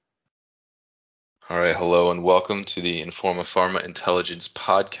All right, hello and welcome to the Informa Pharma Intelligence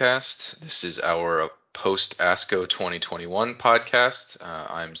podcast. This is our post ASCO 2021 podcast.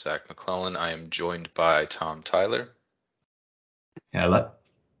 I'm Zach McClellan. I am joined by Tom Tyler, Hello.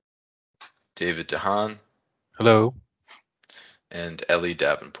 David DeHaan, Hello. and Ellie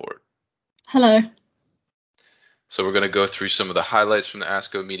Davenport. Hello. So we're going to go through some of the highlights from the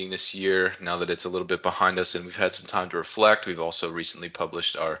ASCO meeting this year. Now that it's a little bit behind us and we've had some time to reflect, we've also recently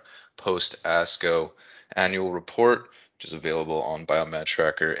published our post ASCO annual report, which is available on Biomed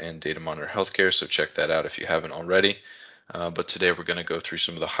Tracker and Data Monitor Healthcare. So check that out if you haven't already. But today we're going to go through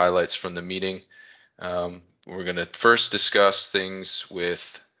some of the highlights from the meeting. We're going to first discuss things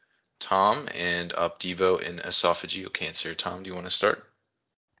with Tom and Opdivo in esophageal cancer. Tom, do you want to start?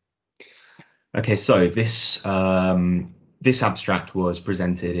 Okay, so this abstract was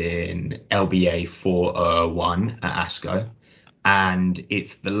presented in LBA 401 at ASCO, and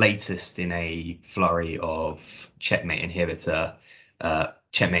it's the latest in a flurry of checkmate inhibitor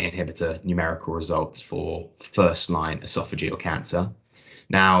numerical results for first-line esophageal cancer.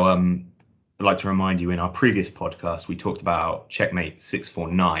 Now, I'd like to remind you, in our previous podcast, we talked about Checkmate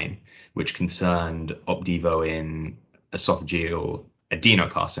 649, which concerned Opdivo in esophageal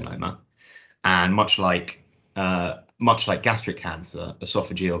adenocarcinoma. And much like gastric cancer,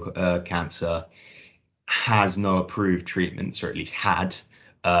 esophageal cancer has no approved treatments, or at least had,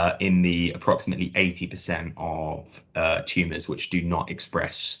 in the approximately 80% of tumors which do not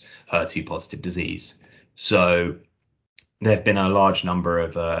express HER2 positive disease. So there've been a large number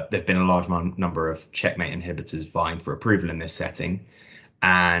of checkmate inhibitors vying for approval in this setting,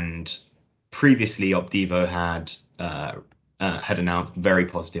 and previously Opdivo had announced very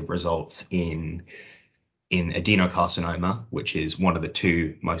positive results in adenocarcinoma, which is one of the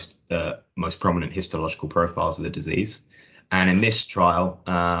two most prominent histological profiles of the disease. And in this trial,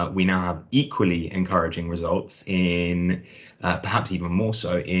 we now have equally encouraging results in, perhaps even more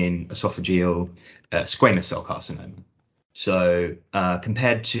so, in esophageal squamous cell carcinoma. So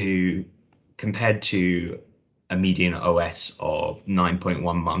compared to a median OS of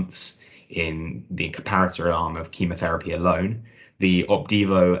 9.1 months in the comparator arm of chemotherapy alone, the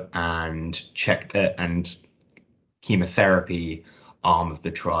Opdivo and chemotherapy arm of the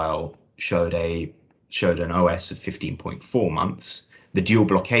trial showed an OS of 15.4 months. The dual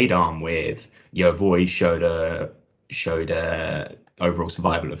blockade arm with Yervoy showed a overall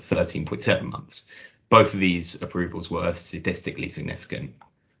survival of 13.7 months. Both of these approvals were statistically significant,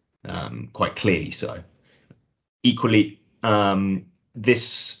 quite clearly so. Equally,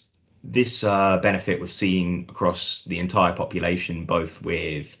 this benefit was seen across the entire population, both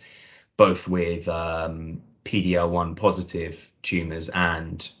with PD-L1 positive tumors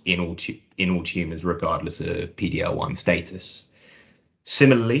and in all tumors, regardless of PD-L1 status.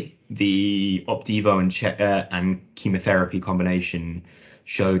 Similarly, the Opdivo and chemotherapy combination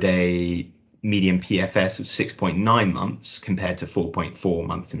showed a median PFS of 6.9 months compared to 4.4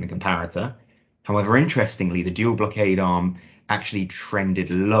 months in the comparator. However, interestingly, the dual blockade arm actually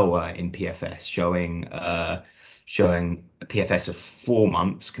trended lower in PFS, showing a PFS of 4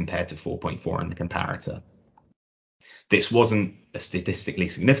 months compared to 4.4 in the comparator. This wasn't a statistically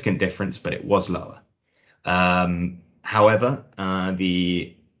significant difference, but it was lower. However,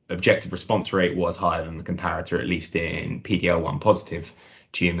 the objective response rate was higher than the comparator, at least in PD-L1 positive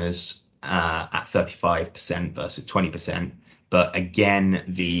tumors, at 35% versus 20%. But again,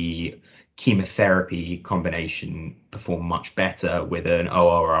 the chemotherapy combination performed much better with an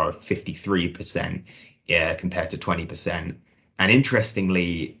ORR of 53% compared to 20%. And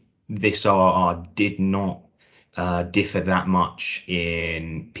interestingly, this ORR did not differ that much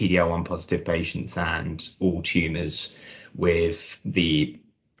in PD-L1 positive patients and all tumors, with the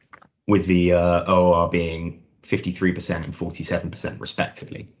ORR being 53% and 47%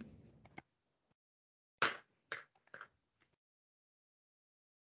 respectively.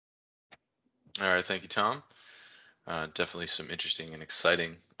 All right, thank you, Tom. Definitely some interesting and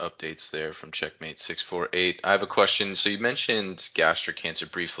exciting updates there from Checkmate 648. I have a question. So you mentioned gastric cancer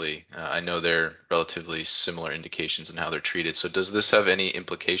briefly. I know they're relatively similar indications in how they're treated. So does this have any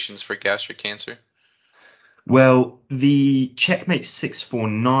implications for gastric cancer? Well, the Checkmate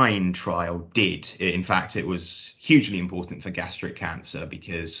 649 trial did. In fact, it was hugely important for gastric cancer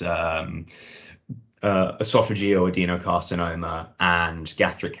because esophageal adenocarcinoma and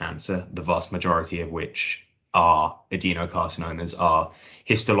gastric cancer, the vast majority of which are adenocarcinomas, are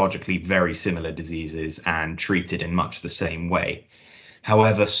histologically very similar diseases and treated in much the same way.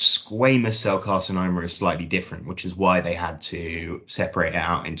 However, squamous cell carcinoma is slightly different, which is why they had to separate it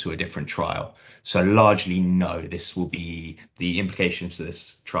out into a different trial. So largely, no, this will be the implications for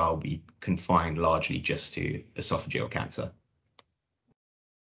this trial will be confined largely just to esophageal cancer.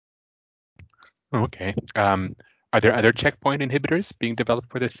 Okay. Are there other checkpoint inhibitors being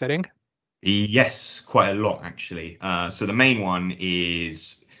developed for this setting? Yes, quite a lot actually. So the main one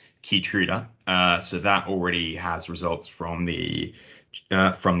is Keytruda. So that already has results from the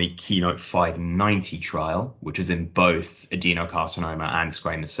Keynote 590 trial, which is in both adenocarcinoma and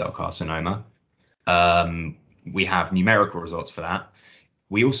squamous cell carcinoma. We have numerical results for that.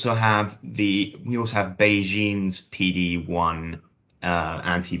 We also have BeiGene's PD-1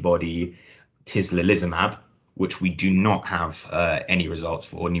 antibody tislelizumab, which we do not have any results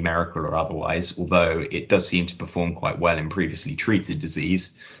for, numerical or otherwise, although it does seem to perform quite well in previously treated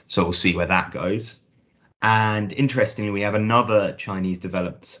disease. So we'll see where that goes. And interestingly, we have another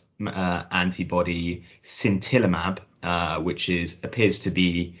Chinese-developed antibody, sintilimab, which appears to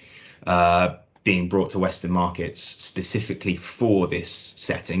be being brought to Western markets specifically for this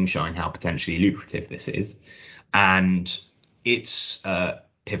setting, showing how potentially lucrative this is. And its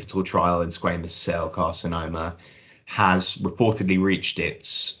pivotal trial in squamous cell carcinoma has reportedly reached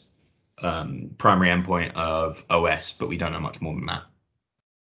its primary endpoint of OS, but we don't know much more than that.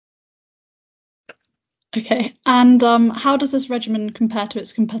 Okay, and how does this regimen compare to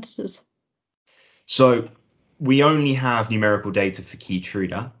its competitors? So we only have numerical data for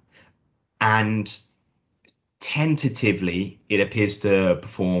Keytruda, and tentatively it appears to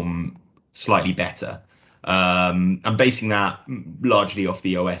perform slightly better. I'm basing that largely off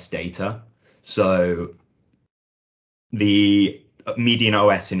the OS data. So the median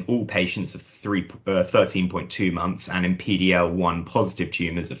OS in all patients of 13.2 months and in PDL1 positive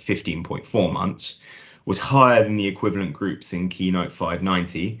tumors of 15.4 months was higher than the equivalent groups in Keynote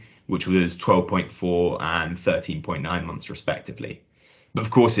 590, which was 12.4 and 13.9 months respectively. But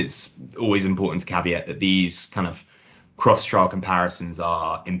of course, it's always important to caveat that these kind of cross-trial comparisons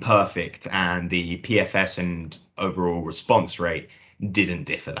are imperfect and the PFS and overall response rate didn't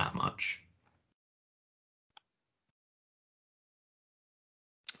differ that much.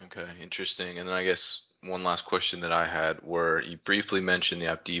 Okay, interesting. And then I guess one last question that I had were you briefly mentioned the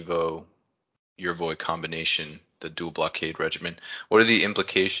Opdivo Yervoy combination, the dual blockade regimen. What are the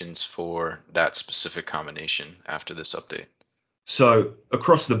implications for that specific combination after this update? So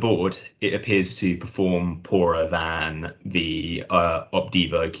across the board, it appears to perform poorer than the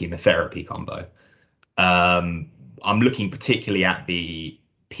Opdivo chemotherapy combo. I'm looking particularly at the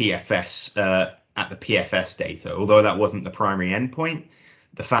PFS data, although that wasn't the primary endpoint.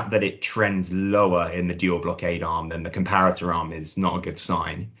 The fact that it trends lower in the dual blockade arm than the comparator arm is not a good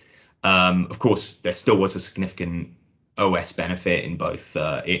sign. Of course, there still was a significant OS benefit in both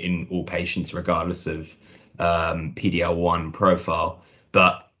in all patients, regardless of PDL1 profile.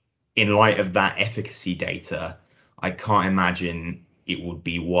 But in light of that efficacy data, I can't imagine it would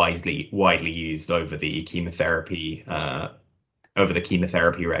be widely used over the chemotherapy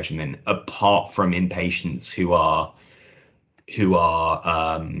regimen, apart from in patients who are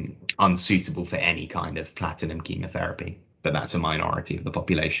unsuitable for any kind of platinum chemotherapy. But that's a minority of the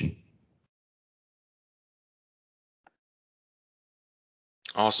population.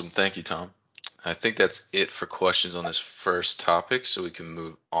 Awesome. Thank you, Tom. I think that's it for questions on this first topic, so we can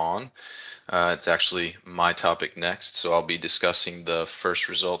move on. It's actually my topic next, so I'll be discussing the first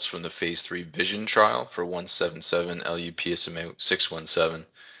results from the phase 3 VISION trial for 177 LU-PSMA 617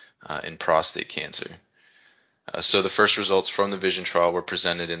 in prostate cancer. So the first results from the VISION trial were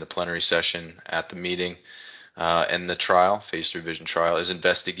presented in the plenary session at the meeting. And the trial, phase 3 VISION trial, is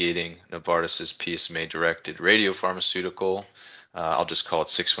investigating Novartis's PSMA-directed radiopharmaceutical, I'll just call it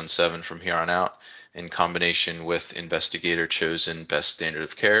 617 from here on out, in combination with investigator-chosen best standard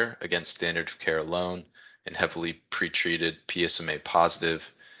of care against standard of care alone in heavily pretreated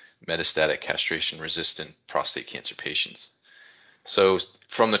PSMA-positive metastatic castration-resistant prostate cancer patients. So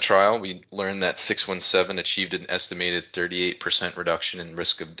from the trial, we learned that 617 achieved an estimated 38% reduction in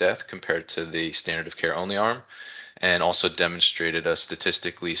risk of death compared to the standard of care only arm, and also demonstrated a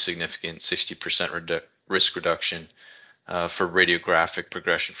statistically significant 60% risk reduction for radiographic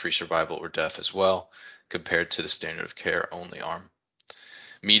progression-free survival or death as well, compared to the standard of care only arm.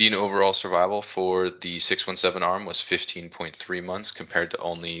 Median overall survival for the 617 arm was 15.3 months compared to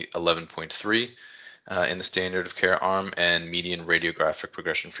only 11.3 in the standard of care arm, and median radiographic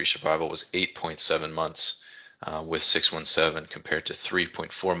progression-free survival was 8.7 months with 617 compared to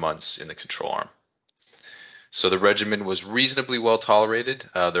 3.4 months in the control arm. So the regimen was reasonably well tolerated.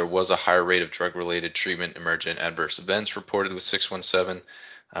 There was a higher rate of drug-related treatment emergent adverse events reported with 617.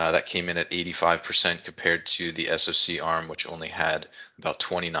 That came in at 85% compared to the SOC arm, which only had about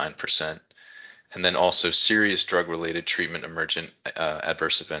 29%. And then also serious drug-related treatment emergent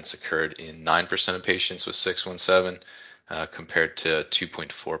adverse events occurred in 9% of patients with 617 compared to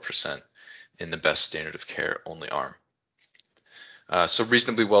 2.4% in the best standard of care only arm. So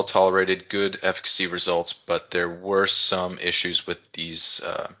reasonably well tolerated, good efficacy results, but there were some issues with these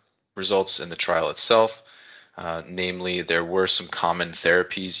results in the trial itself. Namely, there were some common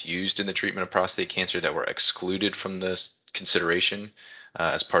therapies used in the treatment of prostate cancer that were excluded from the consideration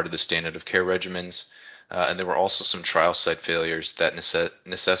as part of the standard of care regimens. And there were also some trial site failures that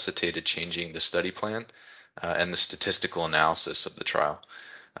necessitated changing the study plan and the statistical analysis of the trial.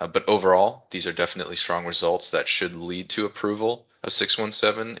 But overall, these are definitely strong results that should lead to approval of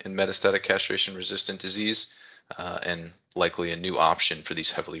 617 in metastatic castration-resistant disease and likely a new option for these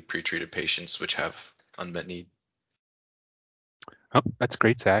heavily pretreated patients which have unmet need. Oh, that's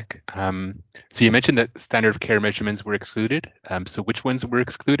great, Zach. So you mentioned that standard of care measurements were excluded. So which ones were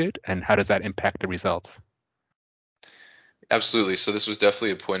excluded, and how does that impact the results? Absolutely. So this was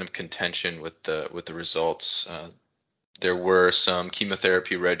definitely a point of contention with the results. There were some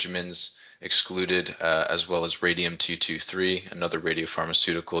chemotherapy regimens excluded, as well as radium-223, another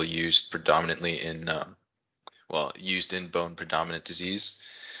radiopharmaceutical used predominantly in used in bone predominant disease.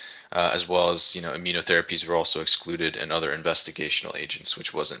 As well as immunotherapies were also excluded and other investigational agents,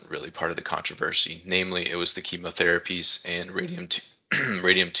 which wasn't really part of the controversy. Namely, it was the chemotherapies and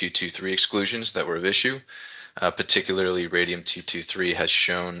radium-223 exclusions that were of issue. Particularly, radium-223 has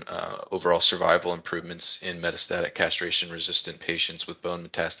shown overall survival improvements in metastatic castration-resistant patients with bone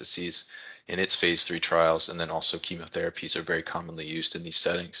metastases in its phase 3 trials, and then also chemotherapies are very commonly used in these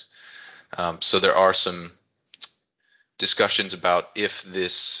settings. So there are some discussions about if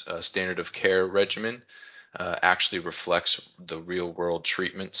this standard of care regimen actually reflects the real world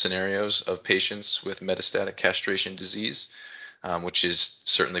treatment scenarios of patients with metastatic castration disease, which is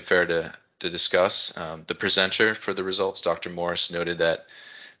certainly fair to discuss. The presenter for the results, Dr. Morris, noted that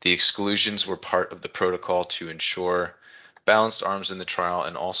the exclusions were part of the protocol to ensure balanced arms in the trial,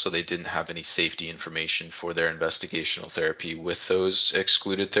 and also they didn't have any safety information for their investigational therapy with those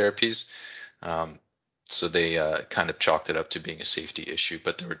excluded therapies. So they kind of chalked it up to being a safety issue,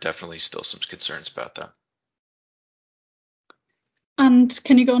 but there were definitely still some concerns about that. And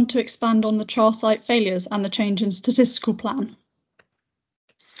can you go on to expand on the trial site failures and the change in statistical plan?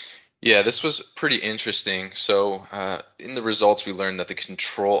 Yeah, this was pretty interesting. So in the results, we learned that the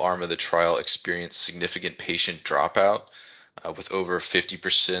control arm of the trial experienced significant patient dropout with over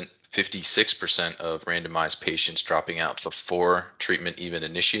 56% of randomized patients dropping out before treatment even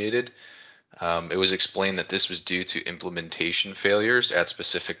initiated. It was explained that this was due to implementation failures at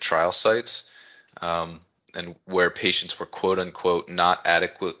specific trial sites and where patients were quote unquote not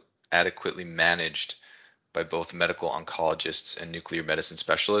adequately managed by both medical oncologists and nuclear medicine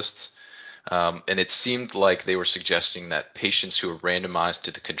specialists. And it seemed like they were suggesting that patients who were randomized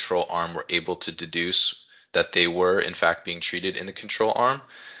to the control arm were able to deduce that they were in fact being treated in the control arm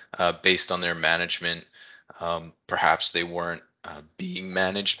based on their management. Perhaps they weren't being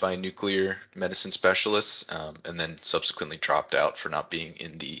managed by nuclear medicine specialists and then subsequently dropped out for not being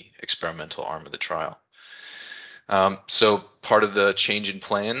in the experimental arm of the trial. So part of the change in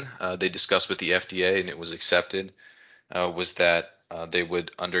plan they discussed with the FDA, and it was accepted, was that they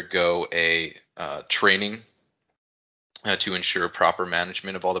would undergo a training to ensure proper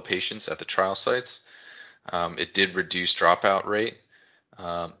management of all the patients at the trial sites. It did reduce dropout rate,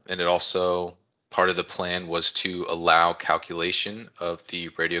 and it also, part of the plan was to allow calculation of the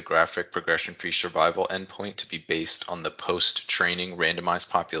radiographic progression-free survival endpoint to be based on the post-training randomized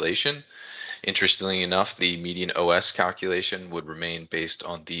population. Interestingly enough, the median OS calculation would remain based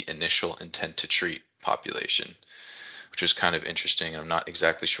on the initial intent to treat population, which was kind of interesting. I'm not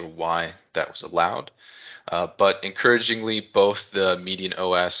exactly sure why that was allowed. But encouragingly, both the median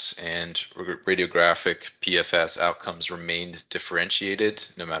OS and radiographic PFS outcomes remained differentiated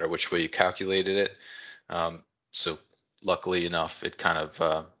no matter which way you calculated it. So luckily enough, it kind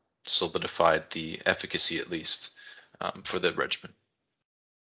of solidified the efficacy, at least, for the regimen.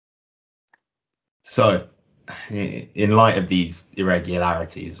 So, in light of these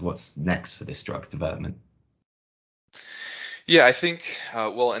irregularities, what's next for this drug's development? Yeah, I think,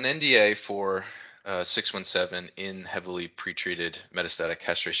 an NDA for 617 in heavily pretreated metastatic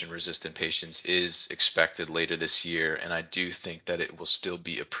castration-resistant patients is expected later this year, and I do think that it will still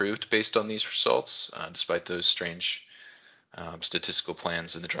be approved based on these results, despite those strange statistical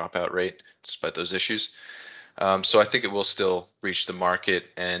plans and the dropout rate, despite those issues. So I think it will still reach the market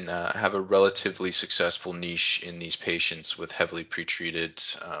and have a relatively successful niche in these patients with heavily pretreated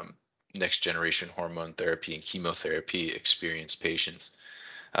next generation hormone therapy and chemotherapy experienced patients.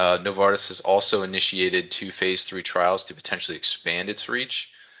 Novartis has also initiated 2 phase 3 trials to potentially expand its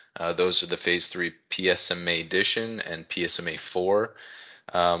reach. Those are the phase 3 PSMA addition and PSMA 4,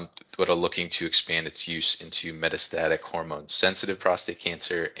 but are looking to expand its use into metastatic hormone-sensitive prostate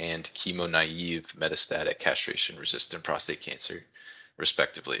cancer and chemo-naive metastatic castration-resistant prostate cancer,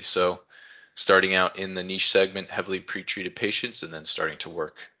 respectively. So starting out in the niche segment, heavily pretreated patients, and then starting to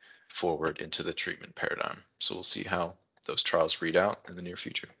work forward into the treatment paradigm. So we'll see how those trials read out in the near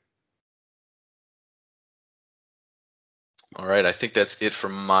future. All right, I think that's it for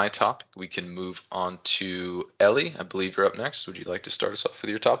my topic. We can move on to Ellie. I believe you're up next. Would you like to start us off with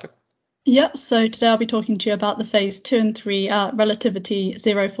your topic? Yep, so today I'll be talking to you about the phase 2 and 3 Relativity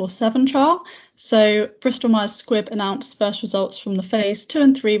 047 trial. So Bristol Myers Squibb announced first results from the phase 2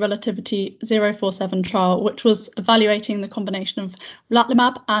 and 3 Relativity 047 trial, which was evaluating the combination of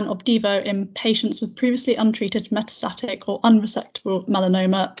relatlimab and Opdivo in patients with previously untreated metastatic or unresectable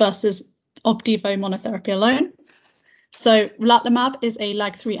melanoma versus Opdivo monotherapy alone. So relatlimab is a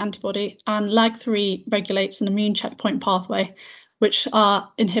LAG-3 antibody, and LAG-3 regulates an immune checkpoint pathway, which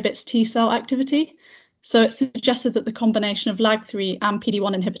inhibits T cell activity. So it suggested that the combination of LAG-3 and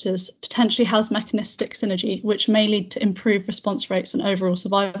PD-1 inhibitors potentially has mechanistic synergy, which may lead to improved response rates and overall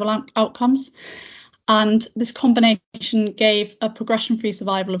survival outcomes. And this combination gave a progression-free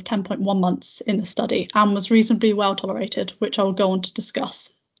survival of 10.1 months in the study and was reasonably well tolerated, which I will go on to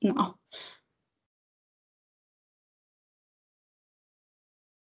discuss now.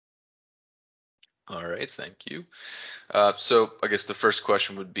 All right, thank you. So I guess the first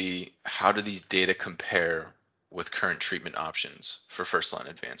question would be, how do these data compare with current treatment options for first-line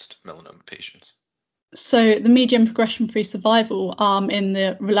advanced melanoma patients? So the median progression-free survival in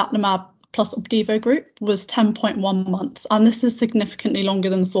the relatlimab plus Opdivo group was 10.1 months, and this is significantly longer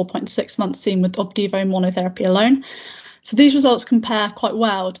than the 4.6 months seen with Opdivo monotherapy alone. So these results compare quite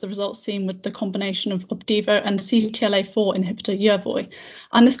well to the results seen with the combination of Opdivo and CTLA-4 inhibitor Yervoy.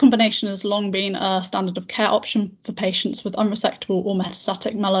 And this combination has long been a standard of care option for patients with unresectable or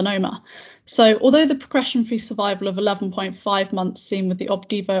metastatic melanoma. So although the progression-free survival of 11.5 months seen with the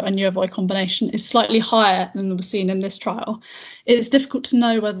Opdivo and Yervoy combination is slightly higher than was seen in this trial, it is difficult to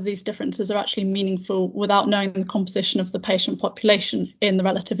know whether these differences are actually meaningful without knowing the composition of the patient population in the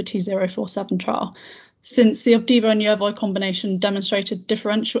Relativity 047 trial, since the Opdivo and Yervoy combination demonstrated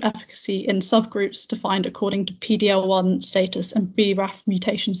differential efficacy in subgroups defined according to PD-L1 status and BRAF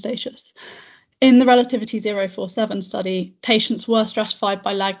mutation status. In the Relativity 047 study, patients were stratified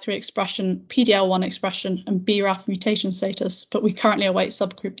by LAG-3 expression, PD-L1 expression, and BRAF mutation status, but we currently await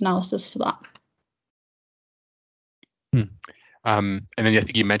subgroup analysis for that. And then I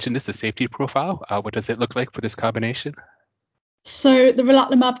think you mentioned this, the safety profile. What does it look like for this combination? So the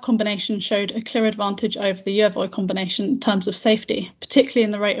relatlimab combination showed a clear advantage over the Yervoy combination in terms of safety, particularly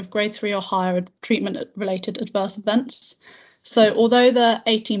in the rate of grade 3 or higher treatment-related adverse events. So although the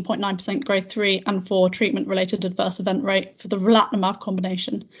 18.9% grade 3 and 4 treatment-related adverse event rate for the relatlimab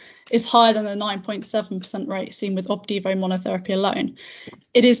combination is higher than the 9.7% rate seen with Opdivo monotherapy alone,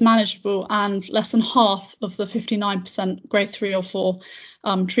 it is manageable, and less than half of the 59% grade 3 or 4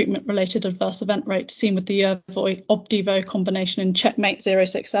 treatment-related adverse event rate seen with the Yervoy Opdivo combination in Checkmate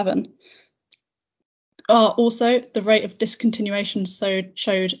 067. Also, the rate of discontinuation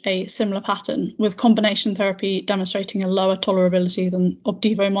showed a similar pattern, with combination therapy demonstrating a lower tolerability than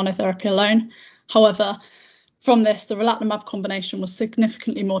Opdivo monotherapy alone. However, from this, the relatlimab combination was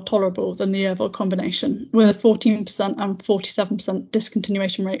significantly more tolerable than the Yervoy combination, with a 14% and 47%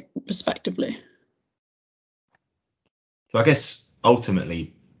 discontinuation rate, respectively. So I guess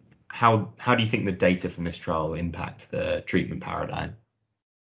ultimately, how do you think the data from this trial will impact the treatment paradigm?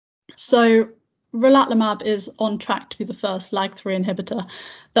 So relatlimab is on track to be the first LAG-3 inhibitor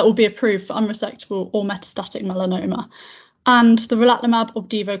that will be approved for unresectable or metastatic melanoma. And the relatlimab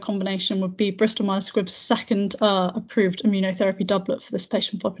Opdivo combination would be Bristol Myers Squibb's second approved immunotherapy doublet for this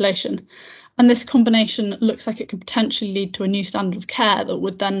patient population. And this combination looks like it could potentially lead to a new standard of care that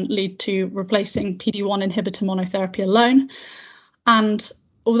would then lead to replacing PD-1 inhibitor monotherapy alone. And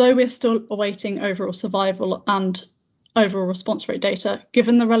although we're still awaiting overall survival and overall response rate data,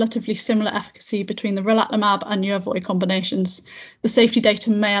 given the relatively similar efficacy between the relatlimab and Yervoy combinations, the safety data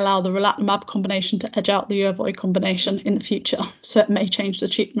may allow the relatlimab combination to edge out the Yervoy combination in the future. So it may change the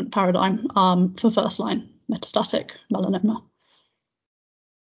treatment paradigm for first-line metastatic melanoma.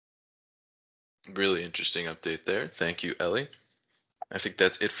 Really interesting update there. Thank you, Ellie. I think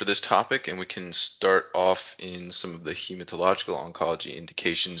that's it for this topic, and we can start off in some of the hematological oncology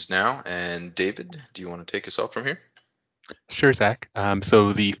indications now. And David, do you want to take us off from here? Sure, Zach.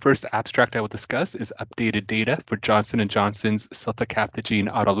 So the first abstract I will discuss is updated data for Johnson & Johnson's ciltacabtagene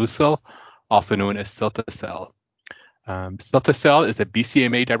autoleucel, also known as cilta-cel. Cilta-cel is a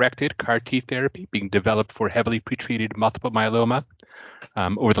BCMA-directed CAR T therapy being developed for heavily pretreated multiple myeloma.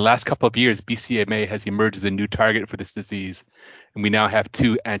 Over the last couple of years, BCMA has emerged as a new target for this disease, and we now have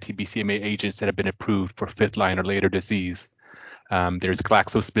 2 anti-BCMA agents that have been approved for fifth-line or later disease. There's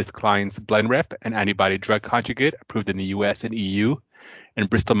GlaxoSmithKline's Blenrep, an antibody-drug conjugate approved in the US and EU, and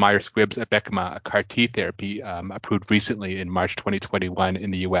Bristol-Myers Squibb's Abecma, a CAR T therapy approved recently in March 2021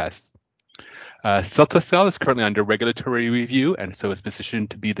 in the US. Cilta-cel is currently under regulatory review, and so is positioned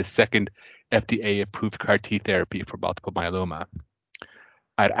to be the second FDA-approved CAR T therapy for multiple myeloma.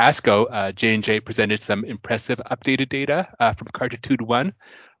 At ASCO, J&J presented some impressive updated data from CARTITUDE-1,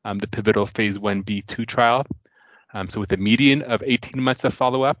 the pivotal phase 1b/2 trial. So with a median of 18 months of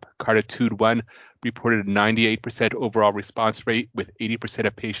follow-up, CARTITUDE-1 reported a 98% overall response rate, with 80%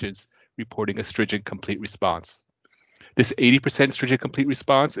 of patients reporting a stringent complete response. This 80% stringent complete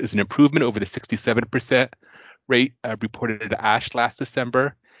response is an improvement over the 67% rate reported at ASH last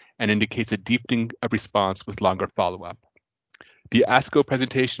December and indicates a deepening of response with longer follow-up. The ASCO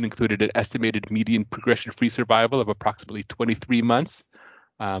presentation included an estimated median progression-free survival of approximately 23 months,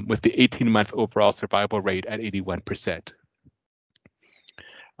 with the 18-month overall survival rate at 81%.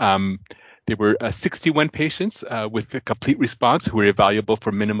 There were 61 patients with a complete response who were evaluable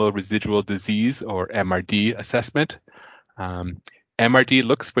for minimal residual disease, or MRD, assessment. MRD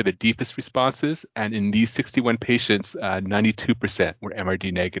looks for the deepest responses, and in these 61 patients, 92% were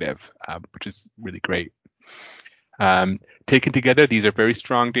MRD negative, which is really great. Taken together, these are very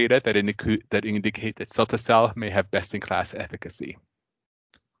strong data that indicate that cilta-cel may have best-in-class efficacy.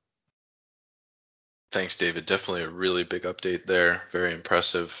 Thanks, David. Definitely a really big update there. Very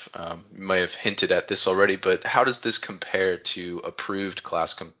impressive. You may have hinted at this already, but how does this compare to approved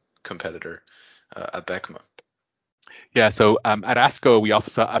class competitor Abecma? Yeah, so at ASCO, we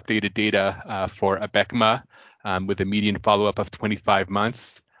also saw updated data for Abecma with a median follow-up of 25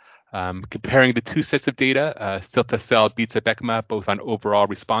 months. Comparing the 2 sets of data, cilta-cel beats Abecma both on overall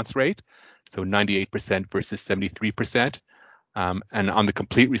response rate, so 98% versus 73%, and on the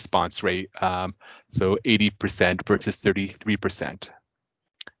complete response rate, so 80% versus 33%.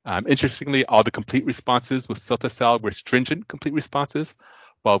 Interestingly, all the complete responses with cilta-cel were stringent complete responses,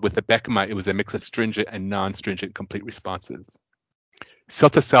 while with Abecma, it was a mix of stringent and non-stringent complete responses.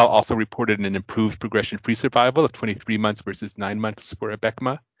 Cilta-cel also reported an improved progression-free survival of 23 months versus 9 months for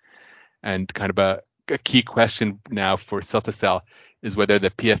Abecma. And kind of a key question now for cilta-cel is whether the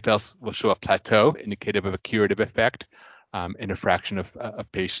PFS will show a plateau indicative of a curative effect in a fraction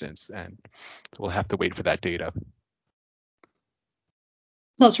of patients. And so we'll have to wait for that data.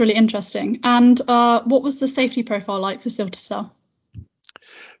 That's really interesting. And what was the safety profile like for cilta-cel?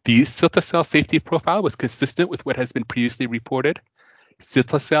 The cilta-cel safety profile was consistent with what has been previously reported.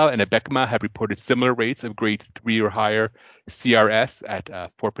 Cilta-cel and Abecma have reported similar rates of grade 3 or higher CRS at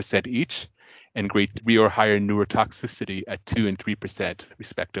 4% each, and grade 3 or higher neurotoxicity at 2 and 3%,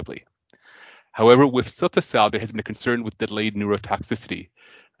 respectively. However, with cilta-cel, there has been a concern with delayed neurotoxicity,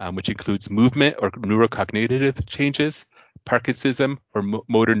 which includes movement or neurocognitive changes, Parkinsonism, or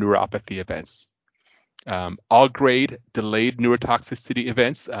motor neuropathy events. All grade delayed neurotoxicity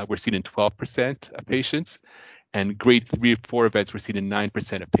events were seen in 12% of patients, and grade 3 or 4 events were seen in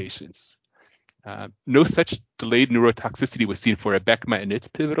 9% of patients. No such delayed neurotoxicity was seen for Abecma in its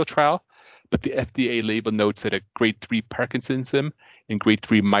pivotal trial, but the FDA label notes that a grade 3 Parkinsonism and grade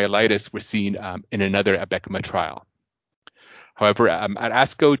 3 myelitis were seen in another Abecma trial. However, at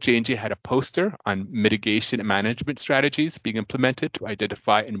ASCO, J&J had a poster on mitigation and management strategies being implemented to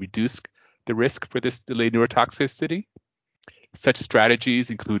identify and reduce the risk for this delayed neurotoxicity. Such strategies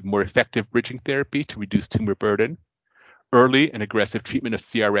include more effective bridging therapy to reduce tumor burden, early and aggressive treatment of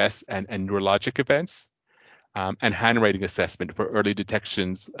CRS and neurologic events, and handwriting assessment for early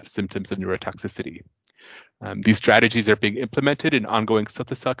detections of symptoms of neurotoxicity. These strategies are being implemented in ongoing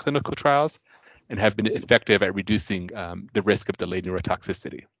cilta-cel clinical trials and have been effective at reducing the risk of delayed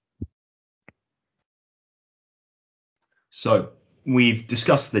neurotoxicity. So we've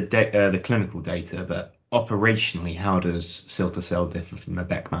discussed the clinical data, but operationally, how does cilta-cel differ from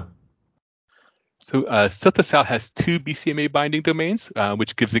Abecma? So cilta-cel has 2 BCMA binding domains,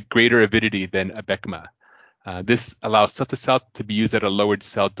 which gives it greater avidity than Abecma. This allows cilta-cel to be used at a lowered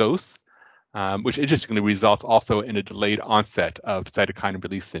cell dose, which interestingly results also in a delayed onset of cytokine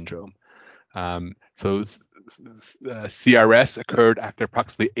release syndrome. So CRS occurred after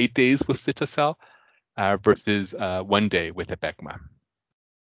approximately 8 days with cilta-cel versus 1 day with Abecma.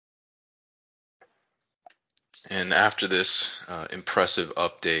 And after this impressive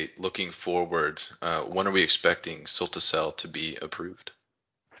update, looking forward, when are we expecting cilta-cel to be approved?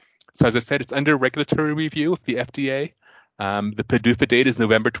 So as I said, it's under regulatory review with the FDA. The PDUFA date is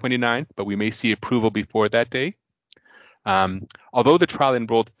November 29th, but we may see approval before that date. Although the trial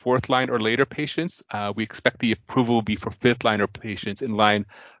enrolled 4th line or later patients, we expect the approval will be for 5th line or patients in line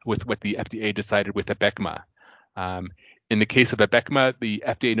with what the FDA decided with Abecma. In the case of Abecma, the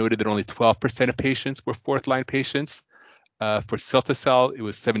FDA noted that only 12% of patients were 4th line patients. For cilta-cel, it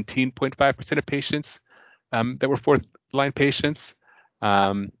was 17.5% of patients that were 4th line patients.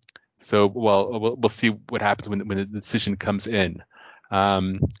 So we'll see what happens when the decision comes in.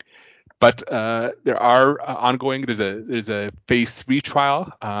 But there are ongoing. There's a phase 3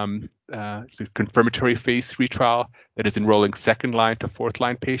 trial. It's a confirmatory phase 3 trial that is enrolling 2nd line to 4th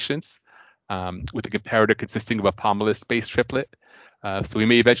line patients with a comparator consisting of a pomalidomide-based triplet. So we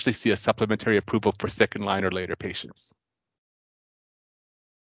may eventually see a supplementary approval for 2nd line or later patients.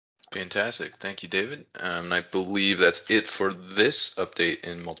 Fantastic. Thank you, David. And I believe that's it for this update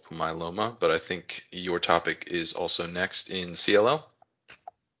in multiple myeloma, but I think your topic is also next in CLL.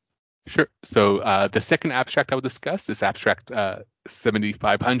 Sure. So the second abstract I will discuss is abstract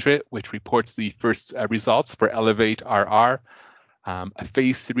 7500, which reports the first results for Elevate-RR, a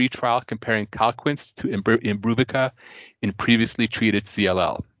phase 3 trial comparing Calquence to Imbruvica in previously treated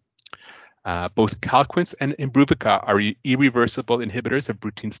CLL. Both Calquence and Imbruvica are irreversible inhibitors of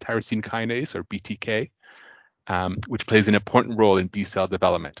Bruton's tyrosine kinase, or BTK, which plays an important role in B-cell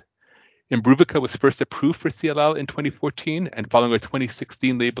development. Imbruvica was first approved for CLL in 2014, and following a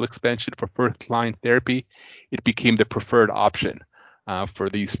 2016 label expansion for first-line therapy, it became the preferred option for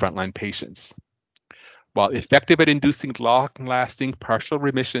these frontline patients. While effective at inducing long-lasting partial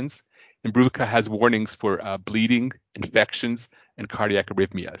remissions, Imbruvica has warnings for bleeding, infections, and cardiac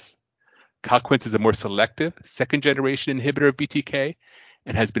arrhythmias. Calquence is a more selective second-generation inhibitor of BTK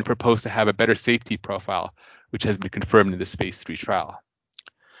and has been proposed to have a better safety profile, which has been confirmed in this phase 3 trial.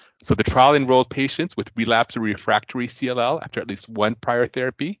 So the trial enrolled patients with relapsed or refractory CLL after at least one prior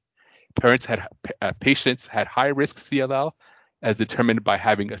therapy. Patients had high-risk CLL as determined by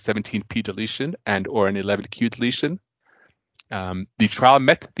having a 17p deletion and or an 11q deletion. The trial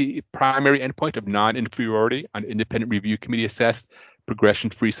met the primary endpoint of non-inferiority on independent review committee assessed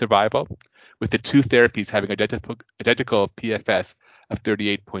progression-free survival, with the two therapies having identical PFS of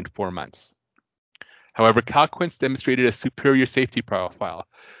 38.4 months. However, Calquence demonstrated a superior safety profile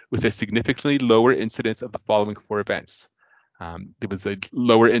with a significantly lower incidence of the following 4 events. There was a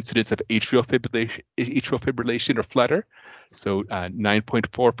lower incidence of atrial fibrillation or flutter, so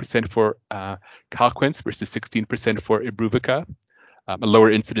 9.4% for Calquence versus 16% for Imbruvica. A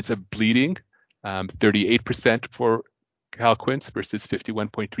lower incidence of bleeding, 38% for Calquence versus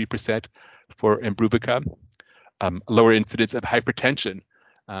 51.3% for Imbruvica. A lower incidence of hypertension,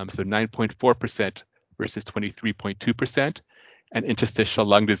 so 9.4% versus 23.2%, and interstitial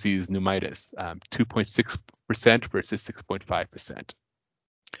lung disease pneumonitis, 2.6% versus 6.5%.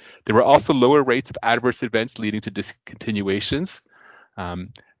 There were also lower rates of adverse events leading to discontinuations.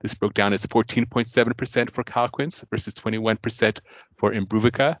 This broke down as 14.7% for Calquence versus 21% for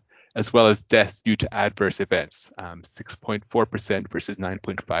Imbruvica, as well as deaths due to adverse events, 6.4% versus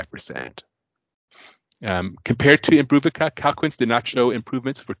 9.5%. Compared to Imbruvica, Calquence did not show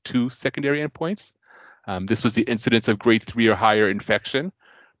improvements for 2 secondary endpoints. This was the incidence of grade 3 or higher infection,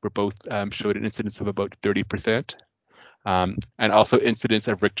 where both showed an incidence of about 30%, and also incidence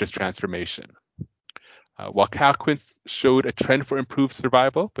of Richter's transformation. While Calquence showed a trend for improved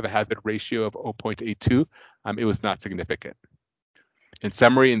survival with a hazard ratio of 0.82, it was not significant. In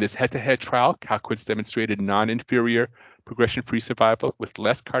summary, in this head-to-head trial, Calquence demonstrated non-inferior progression-free survival with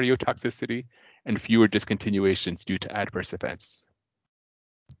less cardiotoxicity and fewer discontinuations due to adverse events.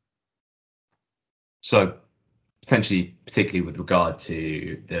 So potentially, particularly with regard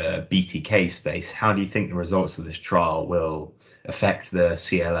to the BTK space, how do you think the results of this trial will affect the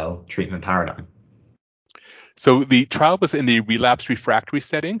CLL treatment paradigm? So the trial was in the relapse refractory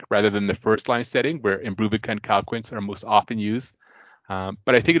setting rather than the first-line setting where Imbruvica and Calquence are most often used.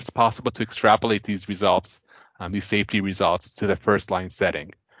 But I think it's possible to extrapolate these results, these safety results, to the first-line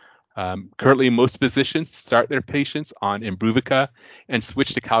setting. Currently, most physicians start their patients on Imbruvica and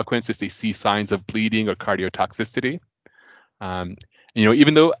switch to Calquence if they see signs of bleeding or cardiotoxicity.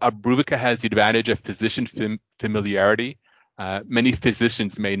 Even though Imbruvica has the advantage of physician familiarity, many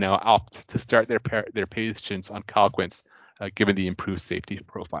physicians may now opt to start their patients on Calquence, given the improved safety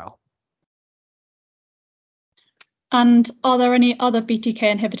profile. And are there any other BTK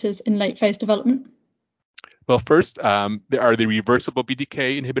inhibitors in late phase development? Well, first, there are the reversible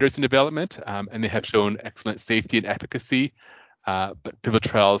BTK inhibitors in development, and they have shown excellent safety and efficacy, but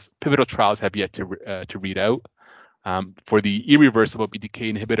pivotal trials have yet to read out. For the irreversible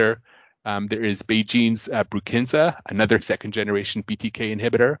BTK inhibitor, there is BeiGene's Brukinsa, another second-generation BTK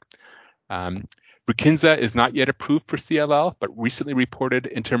inhibitor. Brukinsa is not yet approved for CLL, but recently reported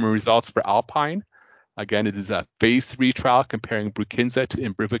interim results for Alpine. Again, it is a phase 3 trial comparing Brukinsa to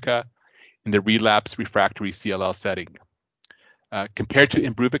Imbruvica in the relapse refractory CLL setting. Compared to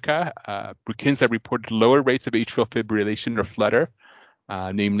Imbruvica, Brukinsa reported lower rates of atrial fibrillation or flutter,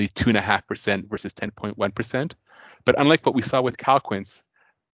 namely 2.5% versus 10.1%. But unlike what we saw with Calquence,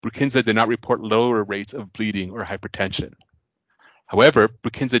 Brukinsa did not report lower rates of bleeding or hypertension. However,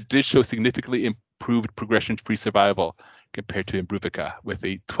 Brukinsa did show significantly improved progression-free survival compared to Imbruvica, with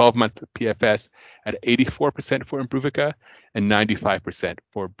a 12-month PFS at 84% for Imbruvica and 95%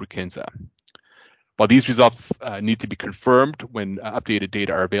 for Brukinsa. While these results need to be confirmed when updated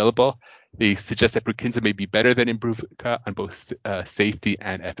data are available, they suggest that Brukinsa may be better than Imbruvica on both safety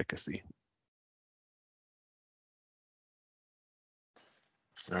and efficacy.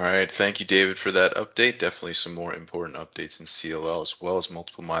 All right, thank you, David, for that update. Definitely some more important updates in CLL as well as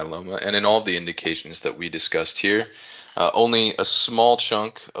multiple myeloma, and in all the indications that we discussed here. Only a small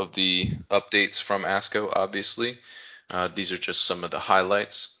chunk of the updates from ASCO, obviously. These are just some of the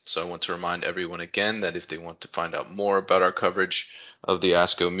highlights. So I want to remind everyone again that if they want to find out more about our coverage of the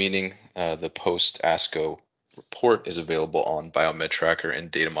ASCO meeting, the post-ASCO report is available on Biomed Tracker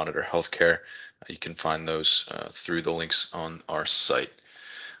and Data Monitor Healthcare. You can find those through the links on our site.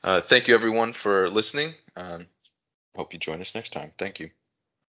 Thank you, everyone, for listening. Hope you join us next time. Thank you.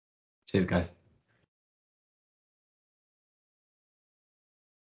 Cheers, guys.